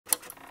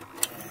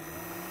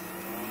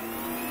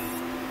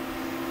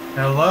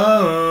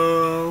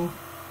Hello?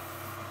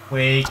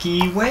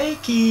 Wakey,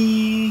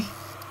 wakey!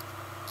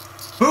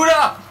 Boot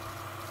up!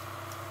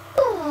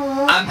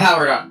 I'm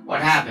powered up.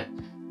 What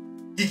happened?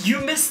 Did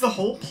you miss the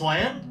whole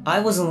plan? I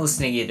wasn't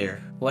listening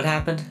either. What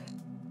happened?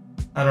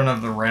 I don't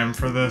have the RAM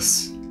for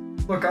this.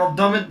 Look, I'll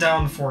dumb it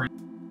down for you.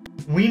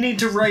 We need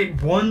to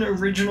write one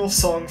original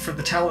song for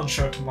the talent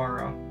show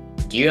tomorrow.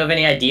 Do you have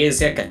any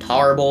ideas yet,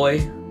 Guitar Boy?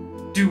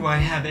 Do I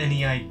have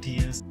any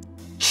ideas?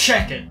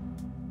 Check it!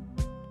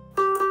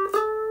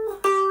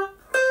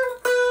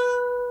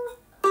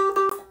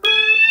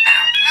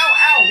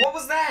 Ow, what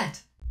was that?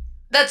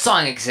 That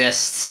song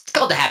exists. It's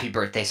called the Happy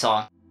Birthday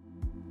song.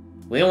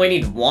 We only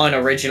need one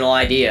original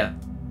idea.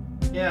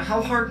 Yeah,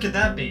 how hard could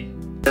that be?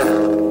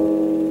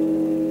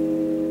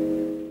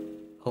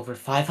 Over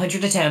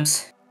 500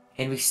 attempts,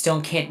 and we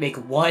still can't make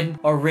one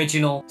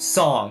original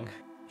song.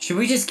 Should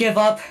we just give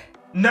up?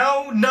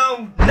 No,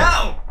 no,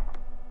 no!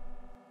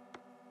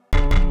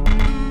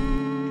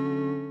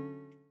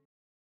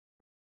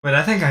 Wait,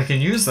 I think I can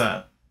use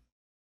that.